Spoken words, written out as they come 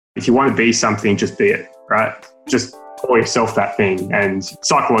If you want to be something, just be it, right? Just call yourself that thing, and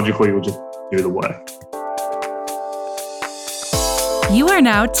psychologically you'll just do the work. You are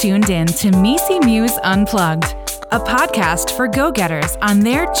now tuned in to Misi Muse Unplugged, a podcast for go-getters on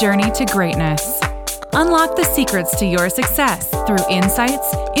their journey to greatness. Unlock the secrets to your success through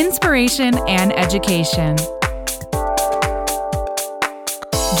insights, inspiration, and education.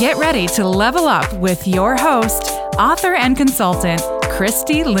 Get ready to level up with your host, author and consultant,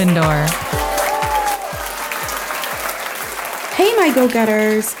 Christy Lindor. Hey, my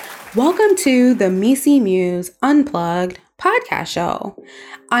go-getters. Welcome to the Misi Muse Unplugged podcast show.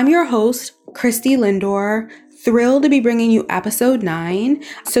 I'm your host, Christy Lindor. Thrilled to be bringing you episode 9.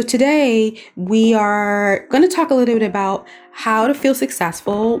 So today we are going to talk a little bit about how to feel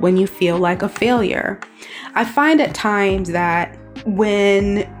successful when you feel like a failure. I find at times that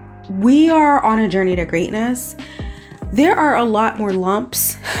when we are on a journey to greatness, there are a lot more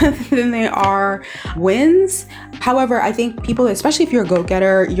lumps than there are wins. However, I think people, especially if you're a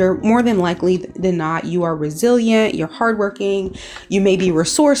go-getter, you're more than likely than not, you are resilient, you're hardworking, you may be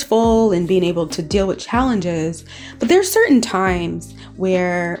resourceful and being able to deal with challenges. But there's certain times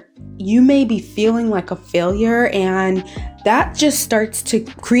where you may be feeling like a failure, and that just starts to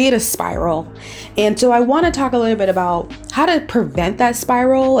create a spiral. And so I want to talk a little bit about how to prevent that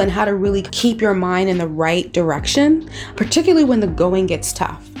spiral and how to really keep your mind in the right direction, particularly when the going gets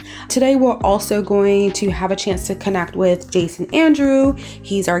tough. Today, we're also going to have a chance to connect with Jason Andrew.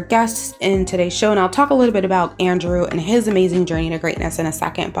 He's our guest in today's show, and I'll talk a little bit about Andrew and his amazing journey to greatness in a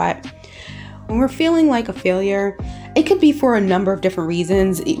second. But when we're feeling like a failure, it could be for a number of different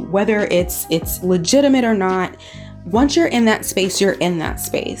reasons, whether it's legitimate or not. Once you're in that space, you're in that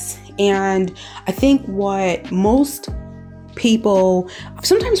space. And I think what most people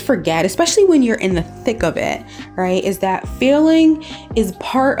sometimes forget, especially when you're in the thick of it, right, is that failing is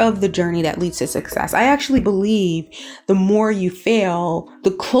part of the journey that leads to success. I actually believe the more you fail,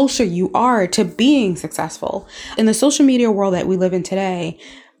 the closer you are to being successful. In the social media world that we live in today,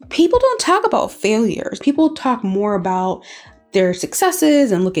 people don't talk about failures. People talk more about their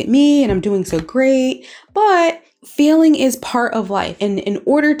successes and look at me and I'm doing so great. But failing is part of life. And in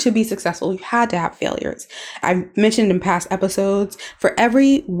order to be successful, you've had to have failures. I've mentioned in past episodes, for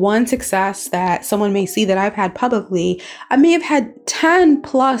every one success that someone may see that I've had publicly, I may have had 10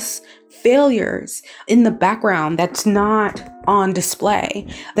 plus failures in the background that's not on display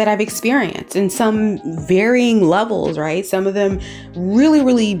that I've experienced in some varying levels, right? Some of them really,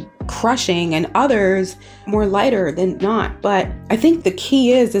 really crushing and others more lighter than not. But I think the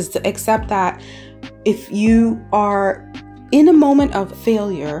key is to accept that if you are in a moment of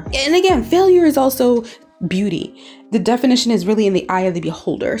failure, and again, failure is also beauty. The definition is really in the eye of the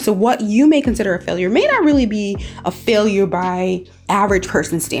beholder. So what you may consider a failure may not really be a failure by average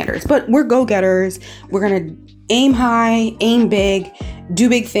person standards, but we're go-getters. We're going to aim high, aim big, do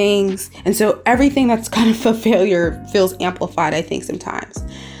big things. And so everything that's kind of a failure feels amplified, I think, sometimes.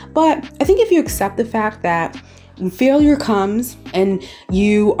 But I think if you accept the fact that when failure comes and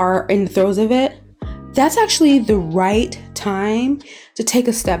you are in the throes of it, that's actually the right time to take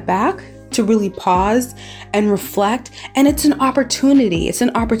a step back, to really pause and reflect. And it's an opportunity. It's an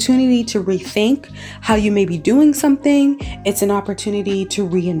opportunity to rethink how you may be doing something. It's an opportunity to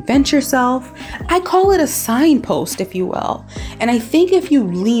reinvent yourself. I call it a signpost, if you will. And I think if you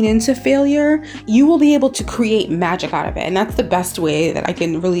lean into failure, you will be able to create magic out of it. And that's the best way that I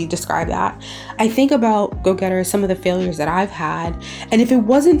can really describe that. I think about go-getters, some of the failures that I've had. And if it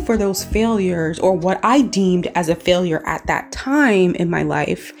wasn't for those failures or what I deemed as a failure at that time in my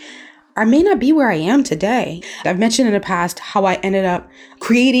life, I may not be where I am today. I've mentioned in the past how I ended up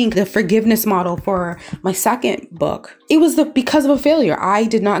creating the forgiveness model for my second book. It was because of a failure. I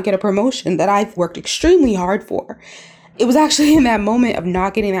did not get a promotion that I've worked extremely hard for. It was actually in that moment of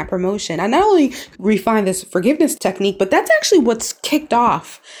not getting that promotion. I not only refined this forgiveness technique, but that's actually what's kicked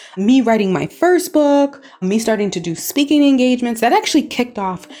off me writing my first book, me starting to do speaking engagements. That actually kicked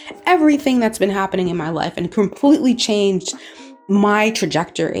off everything that's been happening in my life and completely changed my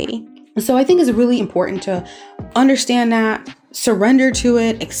trajectory. So I think it's really important to understand that, surrender to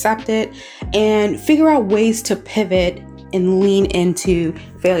it, accept it, and figure out ways to pivot and lean into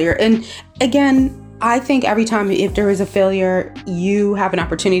failure. And again, I think every time if there is a failure, you have an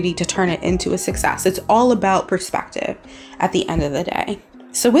opportunity to turn it into a success. It's all about perspective at the end of the day.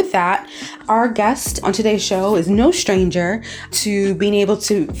 So with that, our guest on today's show is no stranger to being able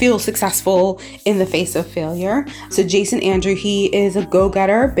to feel successful in the face of failure. So Jason Andrew, he is a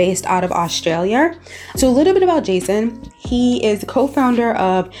go-getter based out of Australia. So a little bit about Jason. He is co-founder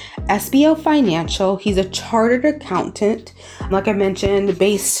of SBO Financial. He's a chartered accountant, like I mentioned,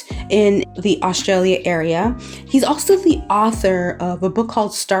 based in the Australia area. He's also the author of a book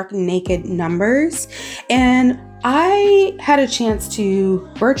called Stark Naked Numbers. And I had a chance to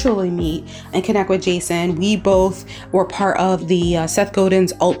virtually meet and connect with Jason. We both were part of the Seth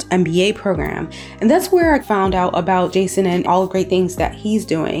Godin's Alt MBA program. And that's where I found out about Jason and all the great things that he's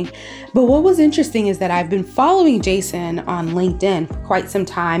doing. But what was interesting is that I've been following Jason on LinkedIn for quite some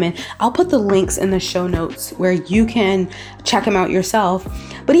time, and I'll put the links in the show notes where you can check him out yourself.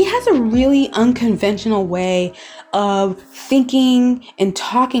 But he has a really unconventional way of thinking and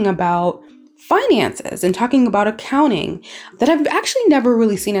talking about finances and talking about accounting that I've actually never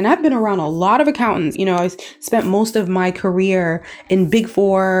really seen. And I've been around a lot of accountants. You know, I spent most of my career in Big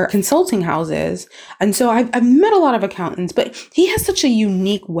Four consulting houses. And so I've met a lot of accountants, but he has such a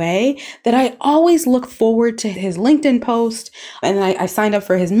unique way that I always look forward to his LinkedIn post. And I signed up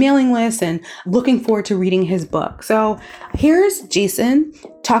for his mailing list and looking forward to reading his book. So here's Jason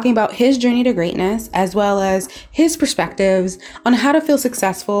talking about his journey to greatness, as well as his perspectives on how to feel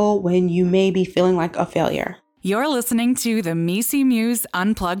successful when you may be feeling like a failure. You're listening to the Misi Muse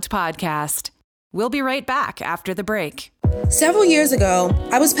Unplugged podcast. We'll be right back after the break. Several years ago,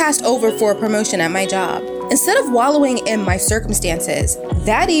 I was passed over for a promotion at my job. Instead of wallowing in my circumstances,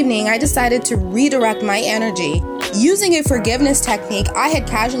 that evening I decided to redirect my energy using a forgiveness technique I had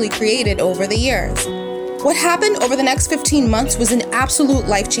casually created over the years. What happened over the next 15 months was an absolute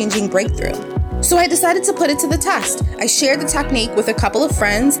life-changing breakthrough. So I decided to put it to the test. I shared the technique with a couple of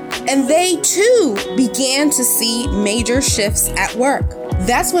friends, and they too began to see major shifts at work.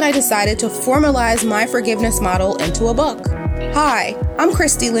 That's when I decided to formalize my forgiveness model into a book. Hi, I'm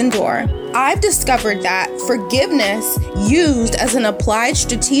Christy Lindor. I've discovered that forgiveness used as an applied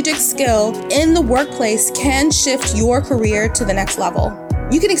strategic skill in the workplace can shift your career to the next level.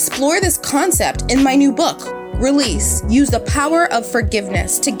 You can explore this concept in my new book, Release. Use the power of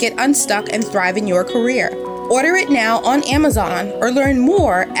forgiveness to get unstuck and thrive in your career. Order it now on Amazon or learn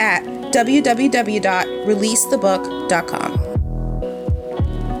more at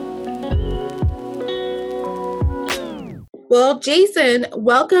www.releasethebook.com. Well, Jason,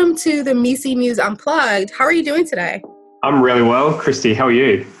 welcome to the Misi Muse Unplugged. How are you doing today? I'm really well. Christy, how are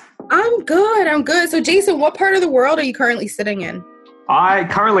you? I'm good. So Jason, what part of the world are you currently sitting in?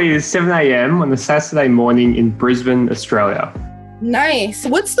 Currently it's 7 a.m. on a Saturday morning in Brisbane, Australia. Nice.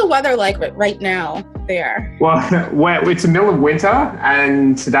 What's the weather like right now there? Well, it's the middle of winter,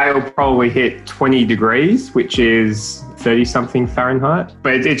 and today it'll probably hit 20 degrees, which is 30-something Fahrenheit.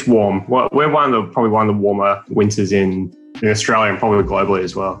 But it's warm. We're probably one of the warmer winters in Australia and probably globally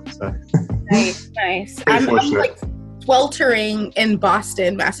as well. So. Nice. I'm like sweltering in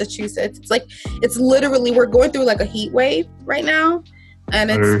Boston, Massachusetts. It's literally, we're going through like a heat wave right now, and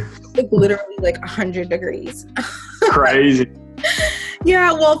it's like literally like 100 degrees. Crazy.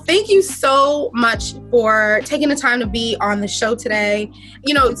 Yeah, well, thank you so much for taking the time to be on the show today.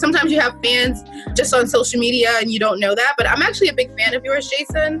 You know, sometimes you have fans just on social media and you don't know that, but I'm actually a big fan of yours,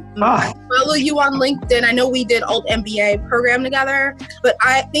 Jason. I follow you on LinkedIn. I know we did Alt MBA program together, but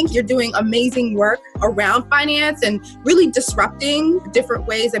I think you're doing amazing work around finance and really disrupting different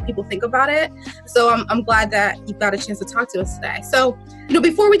ways that people think about it. So I'm glad that you got a chance to talk to us today. So, you know,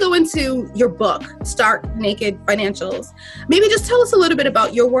 before we go into your book, Stark Naked Financials, maybe just tell us a little bit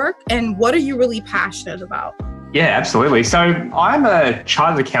about your work and what are you really passionate about? Yeah, absolutely. So I'm a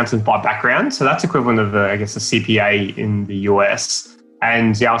chartered accountant by background. So that's equivalent of, a CPA in the US.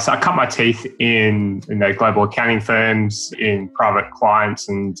 And yeah, so I cut my teeth in global accounting firms, in private clients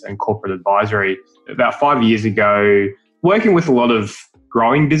and corporate advisory. About 5 years ago, working with a lot of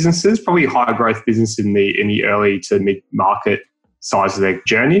growing businesses, probably high growth business in the early to mid market size of their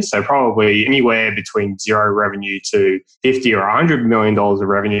journey. So probably anywhere between zero revenue to 50 or $100 million of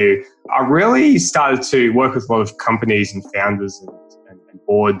revenue. I really started to work with a lot of companies and founders and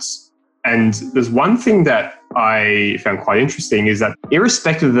boards. And there's one thing that I found quite interesting is that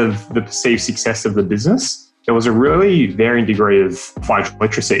irrespective of the perceived success of the business, there was a really varying degree of financial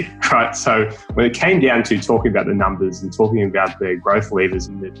literacy, right? So when it came down to talking about the numbers and talking about the growth levers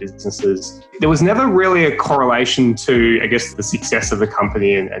in their businesses, there was never really a correlation to, I guess, the success of the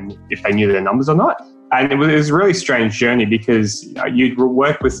company and if they knew their numbers or not. And it was a really strange journey because you'd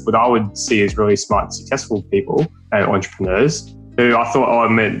work with what I would see as really smart, successful people and entrepreneurs. who I thought, oh, I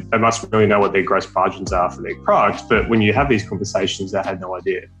meant they must really know what their gross margins are for their products. But when you have these conversations, they had no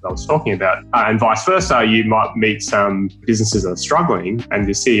idea what I was talking about. And vice versa, you might meet some businesses that are struggling and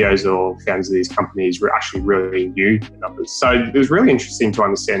the CEOs or founders of these companies were actually really knew the numbers. So it was really interesting to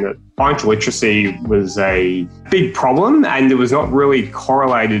understand that financial literacy was a big problem and it was not really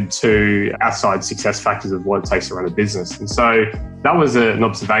correlated to outside success factors of what it takes to run a business. And so that was an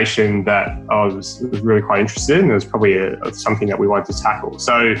observation that I was really quite interested in. It was probably something that we wanted to tackle.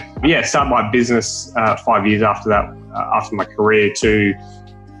 So yeah, started my business 5 years after that, after my career, to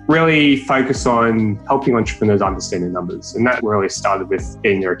really focus on helping entrepreneurs understand their numbers. And that really started with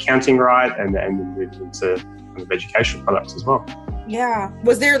getting their accounting right and then moving into kind of educational products as well. Yeah.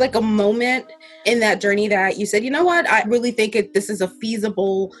 Was there like a moment in that journey that you said, you know what, I really think this is a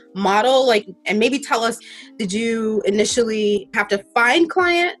feasible model? Like, and maybe tell us, did you initially have to find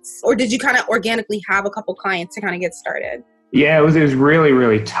clients or did you kind of organically have a couple clients to kind of get started? Yeah, it was really,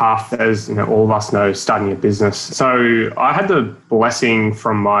 really tough, as all of us know, starting a business. So I had the blessing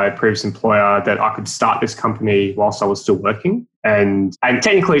from my previous employer that I could start this company whilst I was still working. And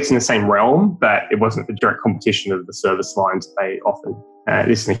technically it's in the same realm, but it wasn't the direct competition of the service lines they offered.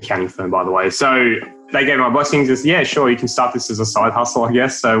 This is an accounting firm, by the way. So they gave my blessings as, yeah, sure, you can start this as a side hustle, I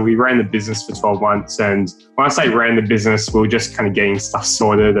guess. So we ran the business for 12 months. And when I say ran the business, we were just kind of getting stuff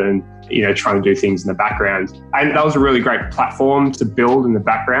sorted and, trying to do things in the background. And that was a really great platform to build in the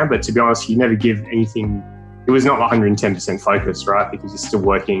background. But to be honest, you never give anything. It was not 110% focus, right? Because you're still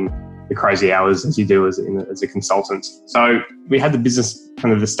working the crazy hours as you do as a consultant. So we had the business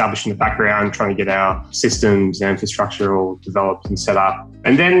kind of established in the background, trying to get our systems and infrastructure all developed and set up.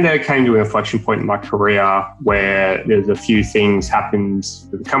 And then there came to an inflection point in my career where there's a few things happened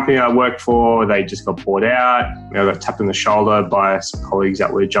with the company I worked for. They just got bought out. I got tapped on the shoulder by some colleagues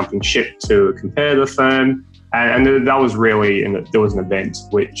that were jumping ship to a competitor firm. And that was really, there was an event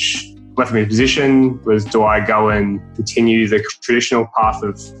which left me in a position was, do I go and continue the traditional path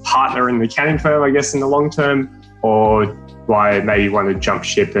of partner in the accounting firm, I guess, in the long term, or do I maybe want to jump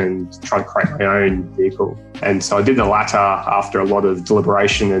ship and try to create my own vehicle? And so I did the latter after a lot of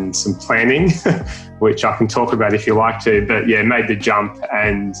deliberation and some planning, which I can talk about if you like to. But yeah, made the jump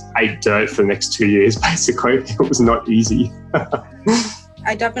and ate dirt for the next 2 years, basically. It was not easy.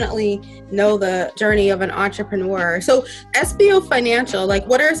 I definitely know the journey of an entrepreneur. So SBO Financial, like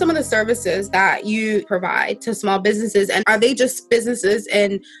what are some of the services that you provide to small businesses? And are they just businesses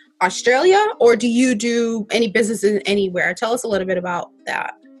in Australia or do you do any businesses anywhere? Tell us a little bit about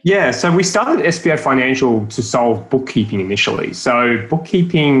that. Yeah, so we started SBO Financial to solve bookkeeping initially. So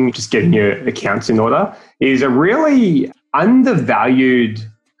bookkeeping, just getting your accounts in order, is a really undervalued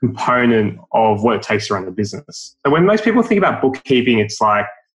component of what it takes to run a business. So when most people think about bookkeeping, it's like,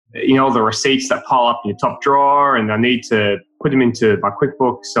 the receipts that pile up in your top drawer and I need to put them into my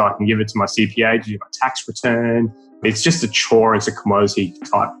QuickBooks so I can give it to my CPA to do my tax return. It's just a chore. It's a commodity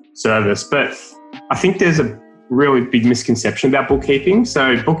type service. But I think there's a really big misconception about bookkeeping.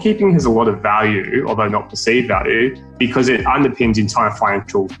 So bookkeeping has a lot of value, although not perceived value, because it underpins the entire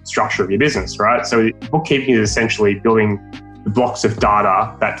financial structure of your business, right? So bookkeeping is essentially building the blocks of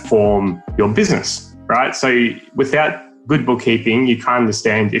data that form your business, right? So without good bookkeeping, you can't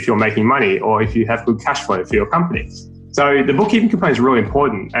understand if you're making money or if you have good cash flow for your company. So the bookkeeping component is really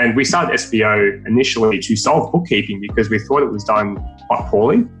important. And we started SBO initially to solve bookkeeping because we thought it was done quite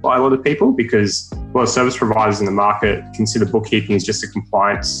poorly by a lot of people, because a lot of service providers in the market consider bookkeeping as just a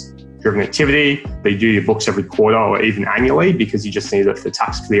compliance-driven activity. They do your books every quarter or even annually because you just need it for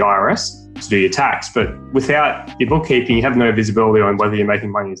tax for the IRS to do your tax. But without your bookkeeping, you have no visibility on whether you're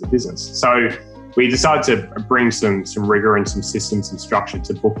making money as a business. So we decided to bring some rigor and some systems and structure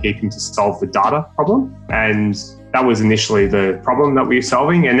to bookkeeping to solve the data problem. And that was initially the problem that we were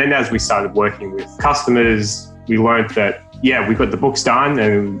solving. And then as we started working with customers, we learned that, yeah, we got the books done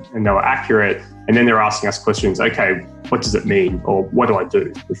and they were accurate. And then they're asking us questions, okay, what does it mean? Or what do I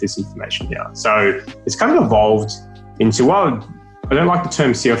do with this information here? So it's kind of evolved into, well, I don't like the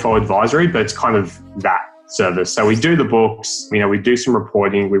term CFO advisory, but it's kind of that service. So we do the books, we do some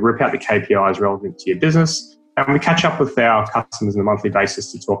reporting, we rip out the KPIs relevant to your business, and we catch up with our customers on a monthly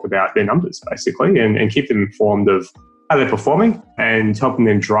basis to talk about their numbers, basically, and keep them informed of how they're performing and helping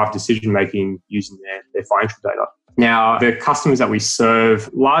them drive decision-making using their financial data. Now, the customers that we serve,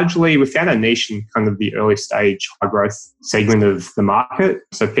 largely we found a niche in kind of the early stage high growth segment of the market.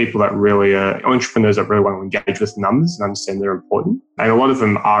 So people that really are entrepreneurs that really want to engage with numbers and understand they're important. And a lot of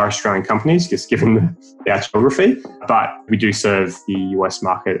them are Australian companies, just given the geography. But we do serve the US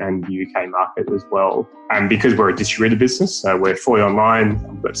market and the UK market as well. And because we're a distributed business, so we're fully online,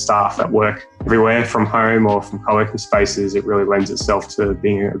 we've got staff that work everywhere from home or from co-working spaces, it really lends itself to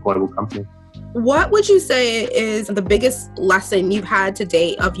being a global company. What would you say is the biggest lesson you've had to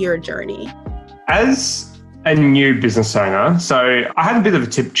date of your journey? As a new business owner, so I had a bit of a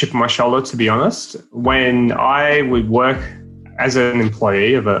chip on my shoulder, to be honest. When I would work as an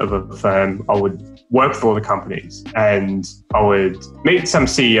employee of a firm, I would work for all the companies and I would meet some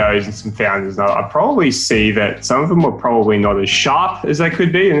CEOs and some founders. And I'd probably see that some of them were probably not as sharp as they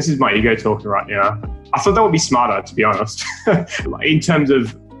could be. And this is my ego talking right now. I thought they would be smarter, to be honest, in terms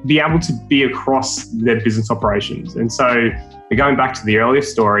of be able to be across their business operations. And so going back to the earlier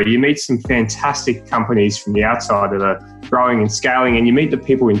story, you meet some fantastic companies from the outside that are growing and scaling, and you meet the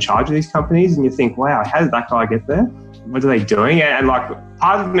people in charge of these companies and you think, wow, how did that guy get there? What are they doing? And like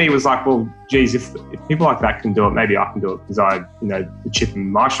part of me was like, well, geez, if people like that can do it, maybe I can do it, because the chip on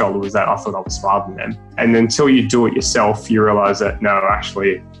my shoulder was that I thought I was smarter than them. And until you do it yourself, you realize that no,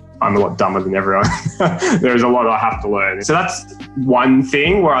 actually, I'm a lot dumber than everyone. There's a lot I have to learn. So that's one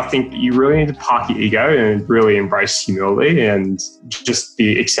thing where I think you really need to park your ego and really embrace humility and just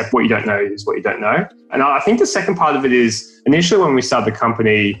accept what you don't know is what you don't know. And I think the second part of it is initially when we started the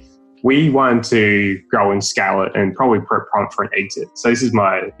company, we wanted to grow and scale it and probably prompt for an exit. So this is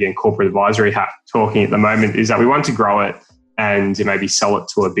my corporate advisory hat talking at the moment, is that we want to grow it and maybe sell it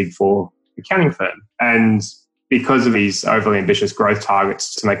to a Big Four accounting firm. And because of these overly ambitious growth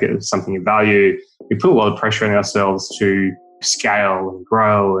targets to make it something of value, we put a lot of pressure on ourselves to scale and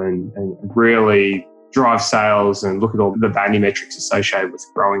grow and really drive sales and look at all the value metrics associated with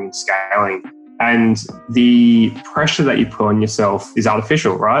growing and scaling. And the pressure that you put on yourself is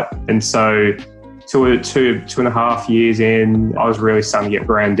artificial, right? And so 2.5 years in, I was really starting to get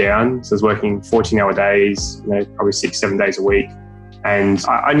ground down. So I was working 14-hour days, probably 6-7 days a week. And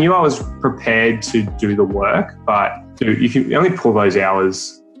I knew I was prepared to do the work, but you can only pull those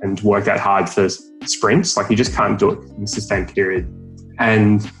hours and work that hard for sprints. Like you just can't do it in a sustained period.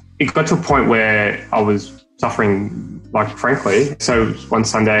 And it got to a point where I was suffering, like frankly. So one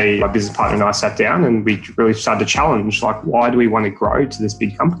Sunday, my business partner and I sat down and we really started to challenge, like, why do we want to grow to this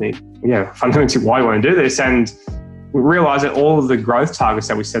big company? Yeah, fundamentally, why do we want to do this? And we realized that all of the growth targets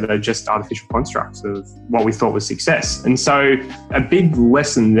that we set are just artificial constructs of what we thought was success. And so a big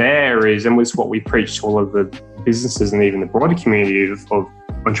lesson there is, and was what we preach to all of the businesses and even the broader community of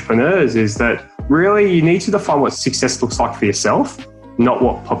entrepreneurs, is that really you need to define what success looks like for yourself, not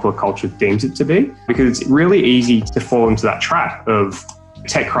what popular culture deems it to be, because it's really easy to fall into that trap of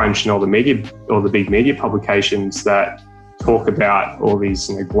TechCrunch and all the media, all the big media publications that talk about all these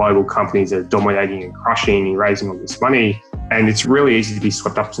global companies that are dominating and crushing and raising all this money. And it's really easy to be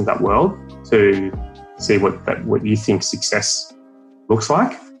swept up into that world to see what you think success looks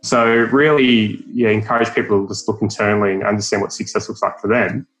like. So really, encourage people to just look internally and understand what success looks like for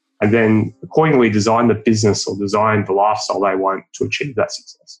them, and then accordingly design the business or design the lifestyle they want to achieve that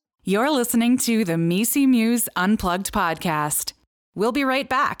success. You're listening to the Misi Muse Unplugged podcast. We'll be right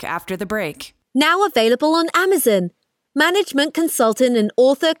back after the break. Now available on Amazon. Management consultant and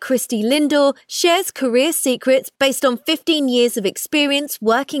author Christy Lindor shares career secrets based on 15 years of experience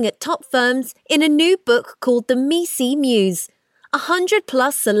working at top firms in a new book called The Misi Muse.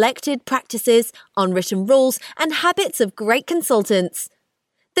 100+ selected practices, unwritten rules, and habits of great consultants.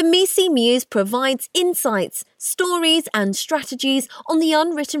 The Misi Muse provides insights, stories, and strategies on the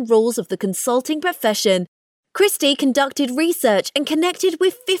unwritten rules of the consulting profession. Christy conducted research and connected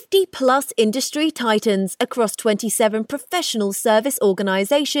with 50+ industry titans across 27 professional service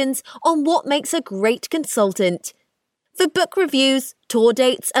organizations on what makes a great consultant. For book reviews, tour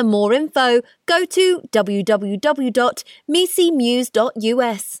dates, and more info, go to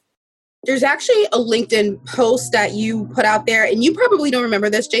www.misimuse.us. There's actually a LinkedIn post that you put out there, and you probably don't remember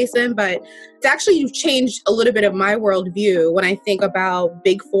this, Jason, but it's actually you've changed a little bit of my worldview when I think about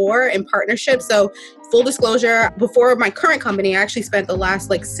Big Four and partnerships. So full disclosure, before my current company, I actually spent the last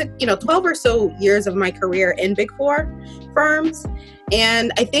 12 or so years of my career in Big Four firms.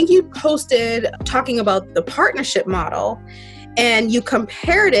 And I think you posted talking about the partnership model and you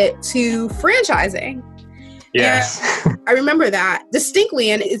compared it to franchising. Yes. And I remember that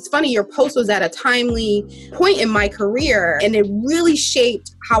distinctly. And it's funny, your post was at a timely point in my career, and it really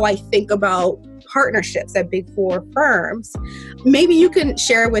shaped how I think about partnerships at Big Four firms. Maybe you can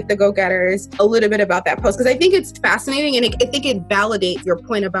share with the go-getters a little bit about that post, because I think it's fascinating, and I think it validates your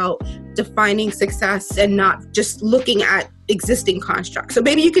point about defining success and not just looking at existing constructs. So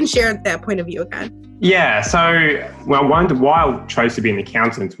maybe you can share that point of view again. Yeah, so why I chose to be an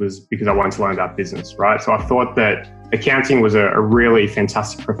accountant was because I wanted to learn about business, right? So I thought that accounting was a really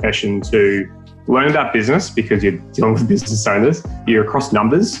fantastic profession to learn about business, because you're dealing with business owners, you're across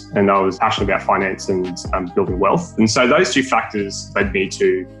numbers, and I was passionate about finance and building wealth. And so those two factors led me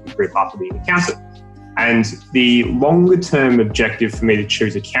to the career path of being an accountant. And the longer term objective for me to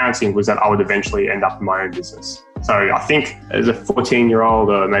choose accounting was that I would eventually end up in my own business. So I think as a 14-year-old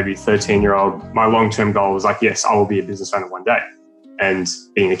or maybe 13-year-old, my long-term goal was like, yes, I will be a business owner one day. And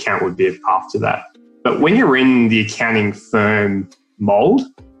being an accountant would be a path to that. But when you're in the accounting firm mold,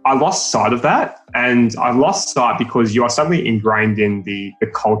 I lost sight of that. And I lost sight because you are suddenly ingrained in the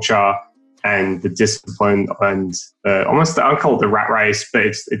culture and the discipline and almost, I don't call it the rat race, but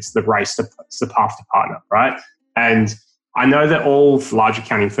it's the race, it's the path to partner, right? And I know that all large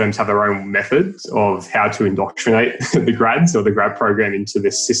accounting firms have their own methods of how to indoctrinate the grads or the grad program into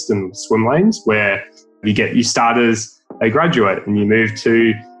this system of swim lanes, where you start as a graduate and you move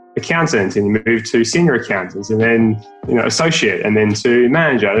to accountant and you move to senior accountants and then associate and then to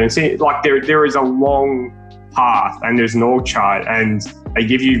manager. And see, like there is a long path and there's an org chart, and they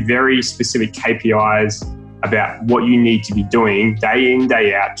give you very specific KPIs about what you need to be doing day in,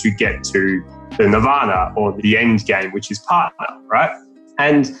 day out to get to the nirvana or the end game, which is partner, right?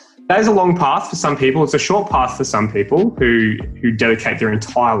 And that is a long path for some people. It's a short path for some people who dedicate their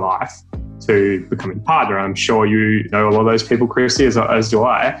entire life to becoming partner. I'm sure you know a lot of those people, Christy, as do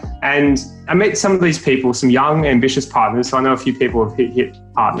I. And I met some of these people, some young, ambitious partners. So I know a few people have hit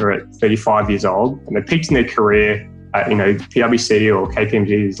partner at 35 years old, and they peaked in their career at, PwC or KPMG,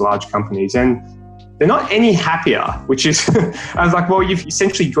 these large companies. And they're not any happier, which is, I was like, well, you've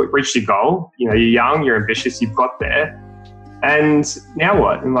essentially reached your goal. You're young, you're ambitious, you've got there. And now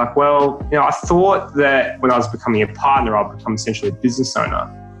what? And like, well, I thought that when I was becoming a partner, I'd become essentially a business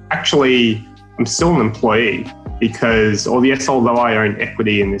owner. Actually, I'm still an employee because, although I own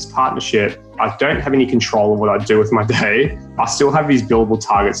equity in this partnership, I don't have any control of what I do with my day. I still have these billable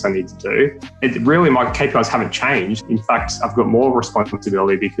targets I need to do. My KPIs haven't changed. In fact, I've got more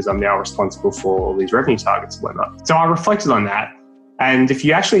responsibility because I'm now responsible for all these revenue targets and whatnot. So I reflected on that. And if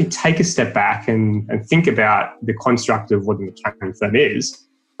you actually take a step back and think about the construct of what an accounting firm is,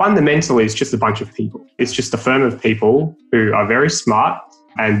 fundamentally, it's just a bunch of people. It's just a firm of people who are very smart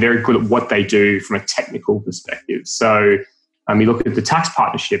and very good at what they do from a technical perspective. So you look at the tax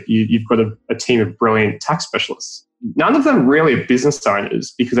partnership, you've got a team of brilliant tax specialists. None of them really are business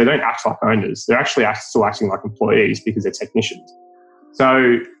owners because they don't act like owners. They're actually still acting like employees because they're technicians.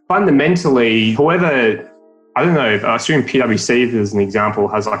 So fundamentally, whoever, I don't know, I assume PwC, as an example,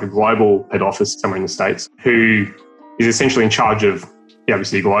 has like a global head office somewhere in the States who is essentially in charge of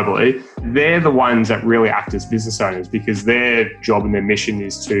PwC globally. They're the ones that really act as business owners because their job and their mission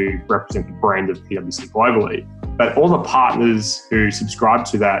is to represent the brand of PwC globally. But all the partners who subscribe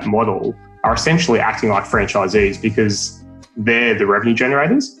to that model are essentially acting like franchisees because they're the revenue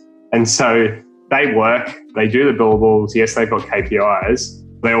generators. And so they work, they do the billables, yes, they've got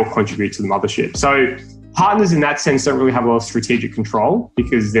KPIs, they all contribute to the mothership. So partners in that sense don't really have a lot of strategic control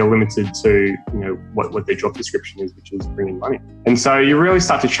because they're limited to what their job description is, which is bringing money. And so you really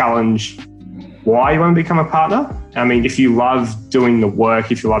start to challenge why you want to become a partner. I mean, if you love doing the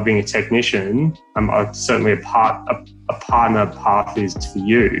work, if you love being a technician, certainly a partner path is for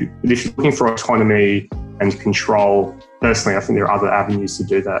you. But if you're looking for autonomy and control, personally, I think there are other avenues to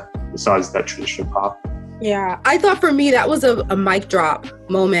do that besides that traditional path. Yeah, I thought for me that was a mic drop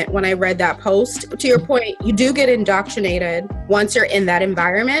moment when I read that post. To your point, you do get indoctrinated once you're in that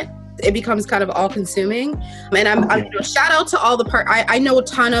environment. It becomes kind of all-consuming. And I'm shout out to all the I know a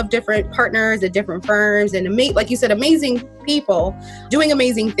ton of different partners at different firms and like you said, amazing people doing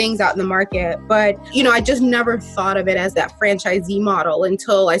amazing things out in the market. But I just never thought of it as that franchisee model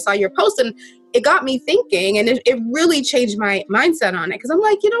until I saw your post, and it got me thinking, and it really changed my mindset on it. Because I'm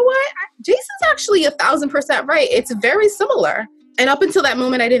like, you know what? Jason's actually 1,000% right. It's very similar. And up until that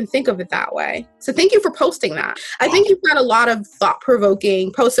moment, I didn't think of it that way. So thank you for posting that. I think you've got a lot of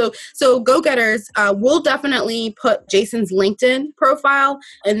thought-provoking posts. So go-getters, we'll definitely put Jason's LinkedIn profile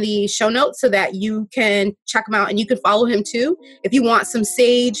in the show notes so that you can check him out and you can follow him too if you want some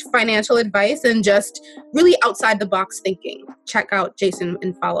sage financial advice and just really outside the box thinking. check out Jason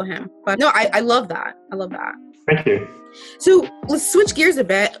and follow him. But no, I love that. I love that. Thank you. So let's switch gears a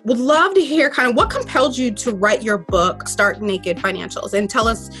bit. Would love to hear kind of what compelled you to write your book, Stark Naked Financials, and tell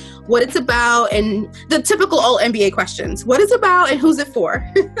us what it's about and the typical all MBA questions. What it's about and who's it for?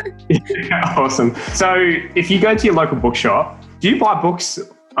 Awesome. So if you go to your local bookshop, do you buy books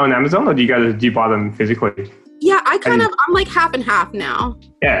on Amazon or do you buy them physically? Yeah, I'm like half and half now.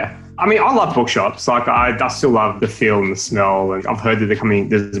 Yeah. I mean, I love bookshops. Like, I still love the feel and the smell. And I've heard that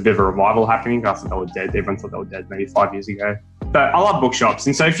there's a bit of a revival happening. I thought they were dead. Everyone thought they were dead maybe 5 years ago. But I love bookshops.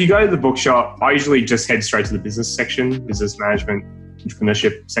 And so if you go to the bookshop, I usually just head straight to the business section, business management,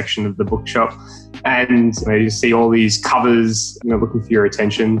 entrepreneurship section of the bookshop. And you see all these covers, looking for your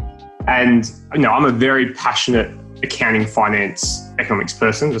attention. And, I'm a very passionate accounting, finance, economics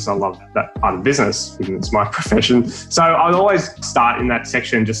person, just I love that part of business, given it's my profession. So I'd always start in that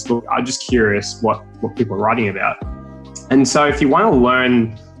section, I'm just curious what people are writing about. And so if you want to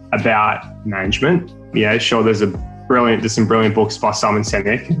learn about management, sure, there's some brilliant books by Simon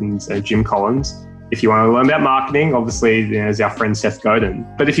Sinek and Jim Collins. If you want to learn about marketing, obviously there's our friend Seth Godin.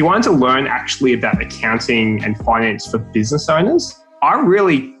 But if you wanted to learn actually about accounting and finance for business owners, I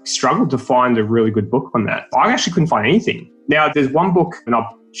really struggled to find a really good book on that. I actually couldn't find anything. Now, there's one book, and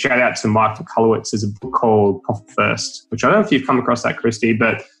I'll shout out to Michael Kulowitz. There's a book called Profit First, which I don't know if you've come across that, Christy,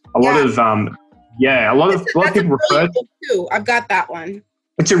 but a lot of people refer to it. I've got that one.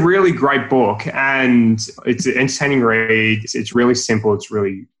 It's a really great book and it's an entertaining read. It's really simple. It's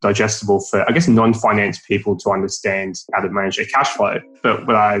really digestible for, I guess, non-finance people to understand how to manage their cash flow. But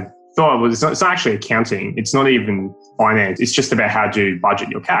what I thought was it's not actually accounting. It's not even finance. It's just about how to budget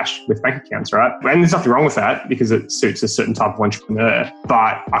your cash with bank accounts, right? And there's nothing wrong with that because it suits a certain type of entrepreneur.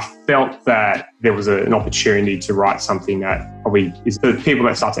 But I felt that there was an opportunity to write something that probably is for people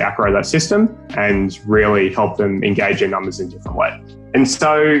that start to outgrow that system and really help them engage their numbers in a different way. And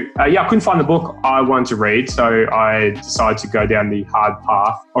so, I couldn't find the book I wanted to read. So I decided to go down the hard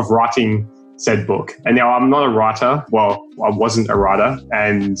path of writing said book. And now I'm not a writer. Well, I wasn't a writer.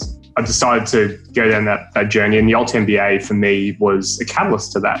 And I decided to go down that journey. And the Alt MBA for me was a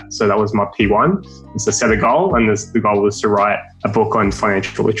catalyst to that. So that was my P1. So I set a goal. And the goal was to write a book on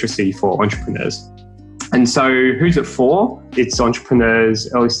financial literacy for entrepreneurs. And so who's it for? It's entrepreneurs,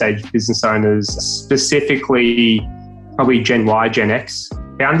 early stage business owners, specifically probably Gen Y, Gen X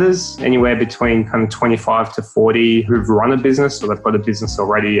founders, anywhere between kind of 25 to 40 who've run a business or they've got a business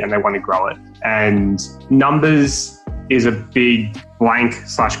already and they want to grow it. And numbers is a big blank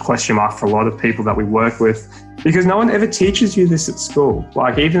 / question mark for a lot of people that we work with because no one ever teaches you this at school.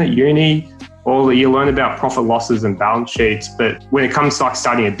 Like even at uni, you learn about profit losses and balance sheets, but when it comes to like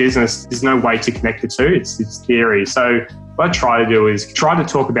starting a business, there's no way to connect the two. It's theory. So what I try to do is try to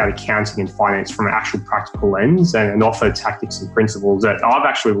talk about accounting and finance from an actual practical lens and offer tactics and principles that I've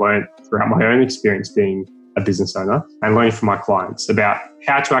actually learned throughout my own experience being a business owner and learning from my clients about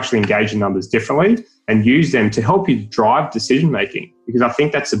how to actually engage the numbers differently and use them to help you drive decision-making. Because I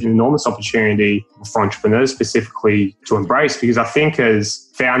think that's an enormous opportunity for entrepreneurs specifically to embrace. Because I think as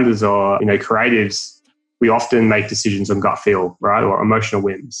founders or creatives, we often make decisions on gut feel, right, or emotional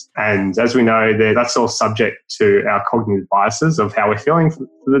whims. And as we know, that's all subject to our cognitive biases of how we're feeling for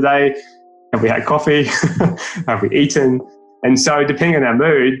the day. Have we had coffee? Have we eaten? And so depending on our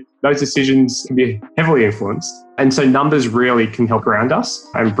mood, those decisions can be heavily influenced. And so numbers really can help ground us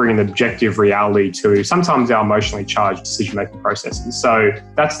and bring an objective reality to sometimes our emotionally charged decision-making processes. So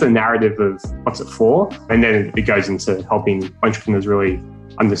that's the narrative of what's it for. And then it goes into helping entrepreneurs really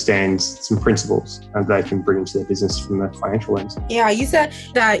understand some principles that they can bring into their business from the financial lens. Yeah, you said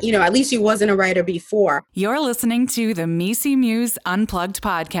that, at least you wasn't a writer before. You're listening to the Misi Muse Unplugged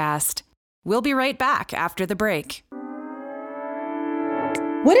podcast. We'll be right back after the break.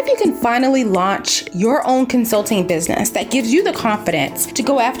 What if you can finally launch your own consulting business that gives you the confidence to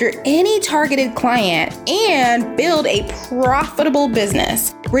go after any targeted client and build a profitable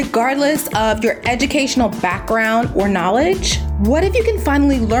business, regardless of your educational background or knowledge? What if you can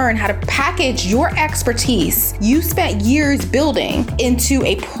finally learn how to package your expertise you spent years building into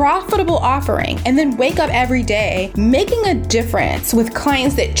a profitable offering and then wake up every day making a difference with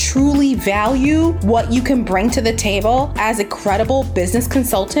clients that truly value what you can bring to the table as a credible business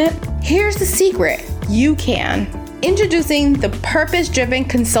consultant? Here's the secret. You can. Introducing the Purpose-Driven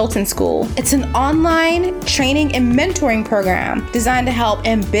Consultant School. It's an online training and mentoring program designed to help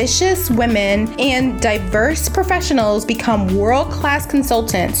ambitious women and diverse professionals become world-class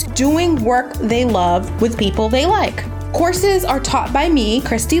consultants doing work they love with people they like. Courses are taught by me,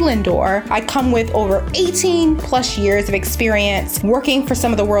 Christy Lindor. I come with over 18 plus years of experience working for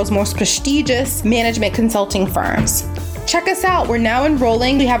some of the world's most prestigious management consulting firms. check us out. We're now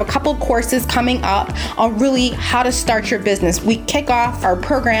enrolling. We have a couple courses coming up on really how to start your business. We kick off our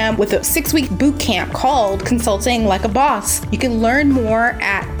program with a 6-week boot camp called Consulting Like a Boss. You can learn more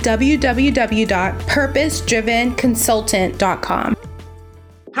at www.purposedrivenconsultant.com.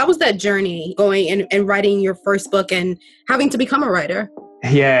 How was that journey going and writing your first book and having to become a writer?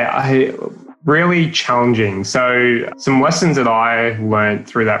 Yeah, really challenging. So some lessons that I learned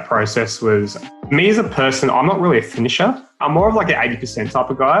through that process was, me as a person, I'm not really a finisher. I'm more of like an 80% type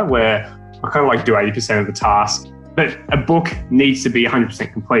of guy where I kind of like do 80% of the task. But a book needs to be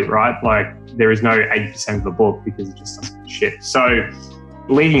 100% complete, right? Like there is no 80% of the book because it just doesn't shit. So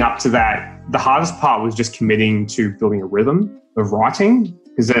leading up to that, the hardest part was just committing to building a rhythm of writing,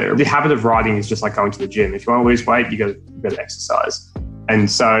 because the habit of writing is just like going to the gym. If you want to lose weight, you got to exercise. And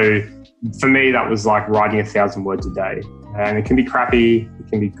so for me, that was like writing 1,000 words a day. And it can be crappy, it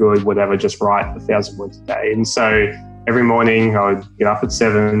can be good, whatever, just write 1,000 words a day. And so every morning I would get up at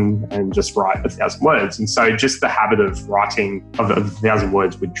 7 and just write 1,000 words. And so just the habit of writing of 1,000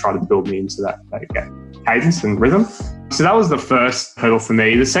 words would try to build me into that cadence and rhythm. So that was the first hurdle for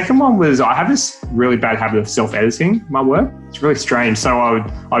me. The second one was, I have this really bad habit of self-editing my work. It's really strange. So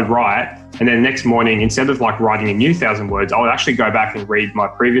I'd write, and then next morning, instead of like writing a new 1,000 words, I would actually go back and read my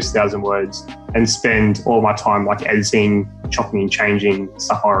previous 1,000 words and spend all my time like editing, chopping and changing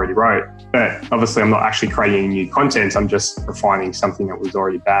stuff I already wrote. But obviously I'm not actually creating any new content. I'm just refining something that was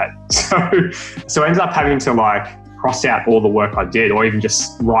already bad. So I ended up having to like cross out all the work I did, or even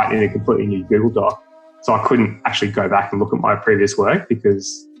just write in a completely new Google Doc. So I couldn't actually go back and look at my previous work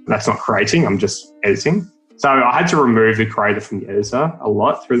because that's not creating, I'm just editing. So I had to remove the creator from the editor a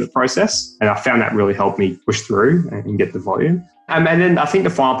lot through the process. And I found that really helped me push through and get the volume. And then I think the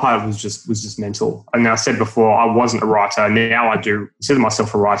final part was just mental. And I said before, I wasn't a writer. Now I do consider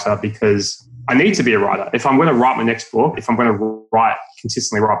myself a writer because I need to be a writer. If I'm going to write my next book, if I'm going to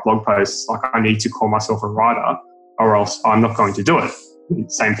consistently write blog posts, like I need to call myself a writer or else I'm not going to do it.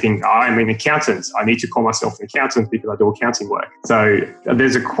 Same thing, I'm an accountant. I need to call myself an accountant because I do accounting work. So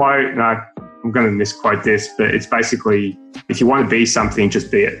there's a quote, and I'm going to misquote this, but it's basically, if you want to be something, just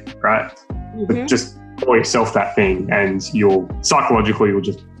be it, right? Mm-hmm. But just call yourself that thing and you'll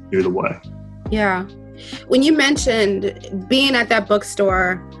just do the work. Yeah. When you mentioned being at that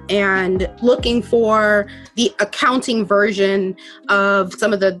bookstore and looking for the accounting version of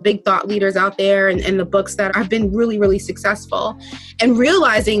some of the big thought leaders out there and the books that have been really, really successful, and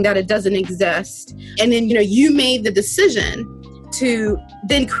realizing that it doesn't exist. And then, you made the decision to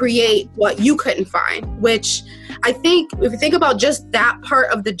then create what you couldn't find, which I think if you think about just that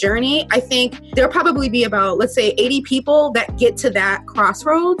part of the journey, I think there'll probably be about, let's say, 80 people that get to that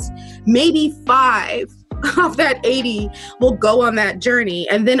crossroads. Maybe 5 of that 80 will go on that journey.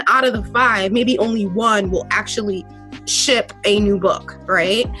 And then out of the 5, maybe only 1 will actually ship a new book,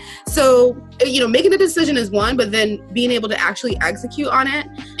 right? So, making the decision is one, but then being able to actually execute on it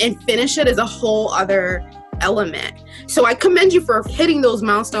and finish it is a whole other element. So I commend you for hitting those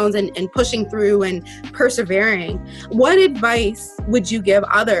milestones and pushing through and persevering. What advice would you give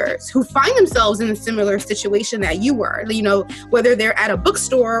others who find themselves in a similar situation that you were? Whether they're at a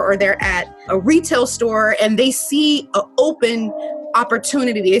bookstore or they're at a retail store and they see an open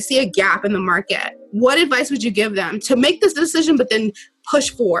opportunity, they see a gap in the market. What advice would you give them to make this decision but then push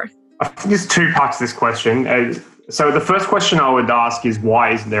forth? I think there's 2 parts to this question. So the first question I would ask is,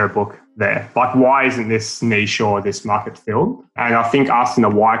 why isn't there a book there? Like, why isn't this niche or this market filled? And I think asking the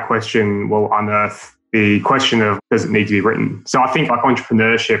why question will unearth the question of, does it need to be written? So I think like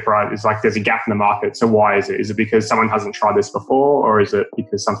entrepreneurship, right, is like there's a gap in the market. So why is it? Is it because someone hasn't tried this before, or is it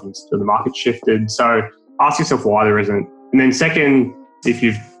because something's to the market shifted? So ask yourself why there isn't. And then second, if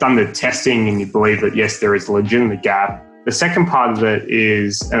you've done the testing and you believe that, yes, there is a legitimate gap, the second part of it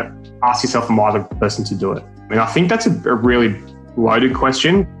is ask yourself, am I the person to do it? And I think that's a really loaded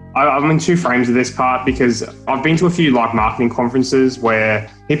question. I'm in 2 frames of this part because I've been to a few like marketing conferences where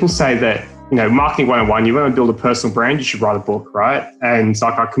people say that, marketing 101, you want to build a personal brand, you should write a book, right? And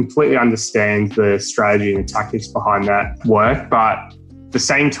like, I completely understand the strategy and the tactics behind that work. But at the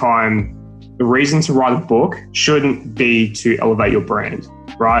same time, the reason to write a book shouldn't be to elevate your brand,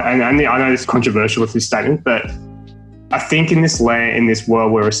 right? And I know it's controversial with this statement, but I think in this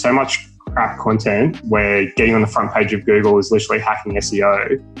world where there's so much crap content where getting on the front page of Google is literally hacking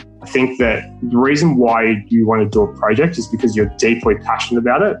SEO, I think that the reason why you want to do a project is because you're deeply passionate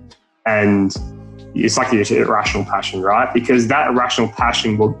about it. And it's like the irrational passion, right? Because that irrational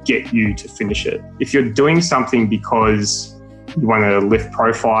passion will get you to finish it. If you're doing something because you want to lift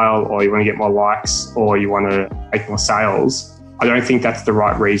profile or you want to get more likes or you want to make more sales, I don't think that's the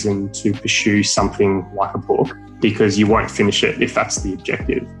right reason to pursue something like a book, because you won't finish it if that's the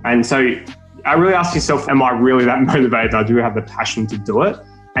objective. And so I really ask yourself, am I really that motivated? I do have the passion to do it.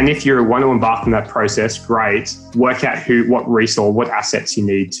 And if you want to embark on that process, great. Work out what resource, what assets you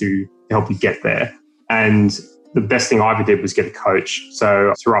need to help you get there. And the best thing I ever did was get a coach.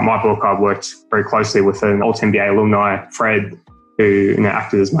 So to write my book, I worked very closely with an old MBA alumni, Fred, who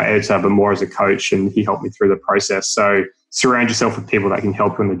acted as my editor, but more as a coach, and he helped me through the process. So surround yourself with people that can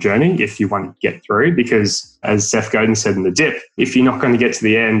help you on the journey if you want to get through, because as Seth Godin said in The Dip, if you're not going to get to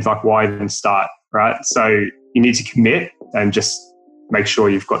the end, like why even start, right? So you need to commit and just make sure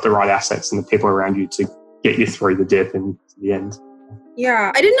you've got the right assets and the people around you to get you through the dip and to the end.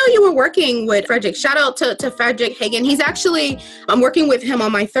 Yeah, I didn't know you were working with Frederick. Shout out to Frederick Hagen. I'm working with him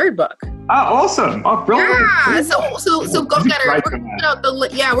on my third book. Oh, awesome. Oh, brilliant. Yeah, so go get her.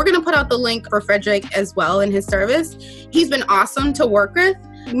 We're going to put out the link for Frederick as well in his service. He's been awesome to work with.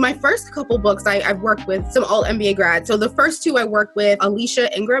 My first couple books, I've worked with some alt MBA grads. So the first two I worked with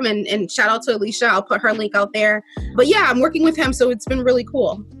Alicia Ingram, and shout out to Alicia. I'll put her link out there. But yeah, I'm working with him, so it's been really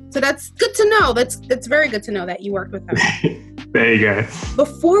cool. So that's good to know. That's very good to know that you worked with him. There you go.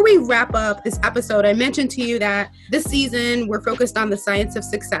 Before we wrap up this episode, I mentioned to you that this season we're focused on the science of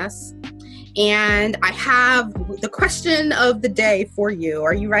success. And I have the question of the day for you.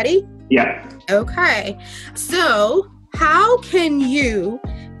 Are you ready? Yeah. Okay. So how can you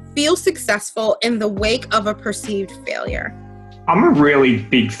feel successful in the wake of a perceived failure? I'm a really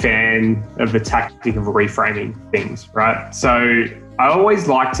big fan of the tactic of reframing things, right? So I always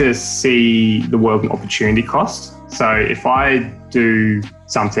like to see the world an opportunity cost. So if I do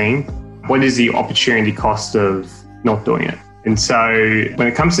something, what is the opportunity cost of not doing it? And so when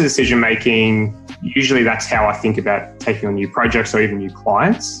it comes to decision making, usually that's how I think about taking on new projects or even new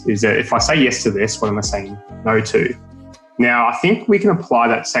clients, is that if I say yes to this, what am I saying no to? Now, I think we can apply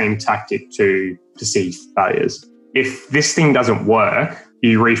that same tactic to perceived failures. If this thing doesn't work,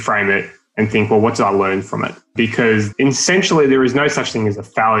 you reframe it and think, well, what did I learn from it? Because essentially there is no such thing as a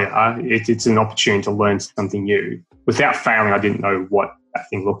failure. It's an opportunity to learn something new. Without failing, I didn't know what that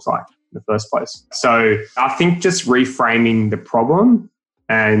thing looks like in the first place. So I think just reframing the problem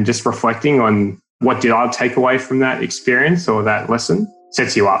and just reflecting on what did I take away from that experience or that lesson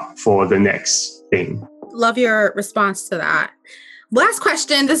sets you up for the next thing. Love your response to that. Last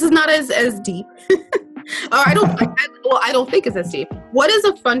question. This is not as deep. I don't think it's as deep. What is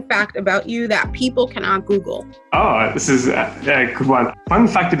a fun fact about you that people cannot Google? Oh, this is a good one. Fun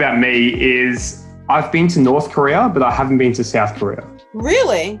fact about me is I've been to North Korea, but I haven't been to South Korea.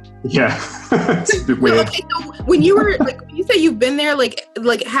 Really? Yeah. It's a bit weird. Okay, so when you were when you say you've been there,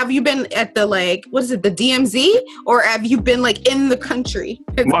 like have you been at the what is it, the DMZ, or have you been in the country?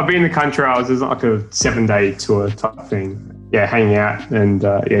 Well, I've been in the country. I was like a 7-day tour type thing. Yeah, hanging out and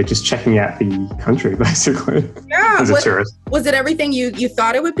just checking out the country basically. Yeah, as a tourist. Was it everything you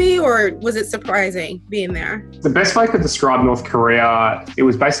thought it would be, or was it surprising being there? The best way I could describe North Korea, it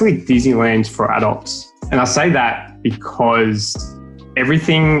was basically Disneyland for adults. And I say that because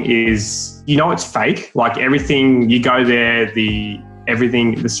everything is, it's fake. Like everything, you go there, the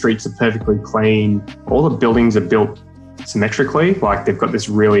streets are perfectly clean. All the buildings are built symmetrically. Like they've got this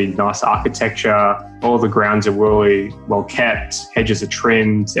really nice architecture. All the grounds are really well kept. Hedges are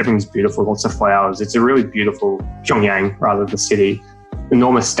trimmed. Everything's beautiful. Lots of flowers. It's a really beautiful Pyongyang, rather, the city.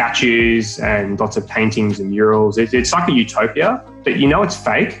 Enormous statues and lots of paintings and murals. It's like a utopia, but it's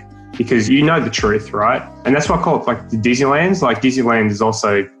fake because the truth, right? And that's why I call it like the Disneylands. Like Disneyland is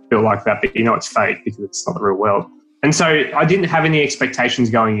also built like that, but it's fake because it's not the real world. And so I didn't have any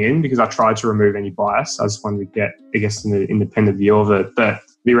expectations going in because I tried to remove any bias. I just wanted to get, an independent view of it. But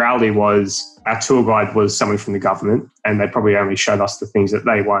the reality was our tour guide was someone from the government, and they probably only showed us the things that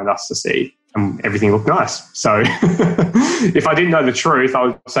they wanted us to see. And everything looked nice. So if I didn't know the truth, I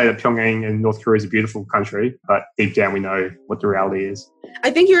would say that Pyongyang and North Korea is a beautiful country, but deep down we know what the reality is.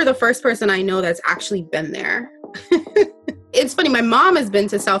 I think you're the first person I know that's actually been there. It's funny, my mom has been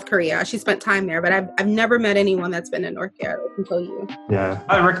to South Korea. She spent time there, but I've never met anyone that's been in North Korea until you. Yeah,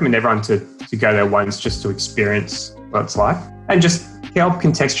 I recommend everyone to go there once just to experience what it's like and just help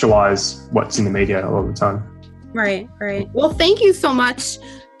contextualize what's in the media all the time. Right. Well, thank you so much,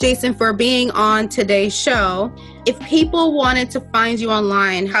 Jason, for being on today's show. If people wanted to find you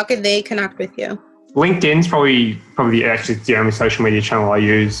online, how could they connect with you? LinkedIn's probably actually the only social media channel I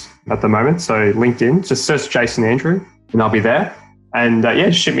use at the moment. So LinkedIn, just search Jason Andrew and I'll be there. And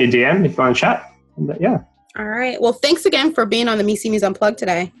just shoot me a DM if you want to chat. And, All right. Well, thanks again for being on the Misi Muse Unplugged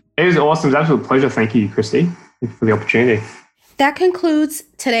today. It was awesome. It was an absolute pleasure. Thank you, Christy, for the opportunity. That concludes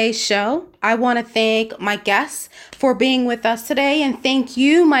today's show. I want to thank my guests for being with us today, and thank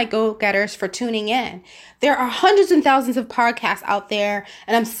you, my go-getters, for tuning in. There are hundreds and thousands of podcasts out there,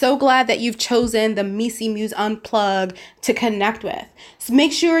 and I'm so glad that you've chosen the Misi Muse Unplugged to connect with. So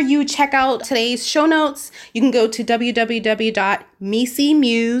make sure you check out today's show notes. You can go to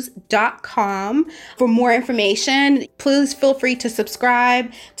www.misimuse.com for more information. Please feel free to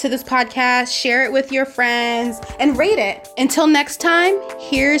subscribe to this podcast, share it with your friends, and rate it. Until next time,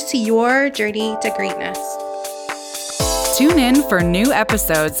 here's to your journey to greatness. Tune in for new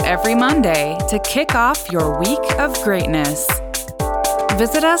episodes every Monday to kick off your week of greatness.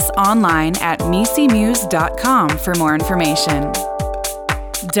 Visit us online at misimuse.com for more information.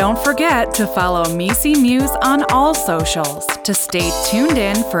 Don't forget to follow Misi Muse on all socials to stay tuned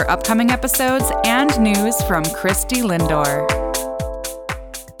in for upcoming episodes and news from Christy Lindor.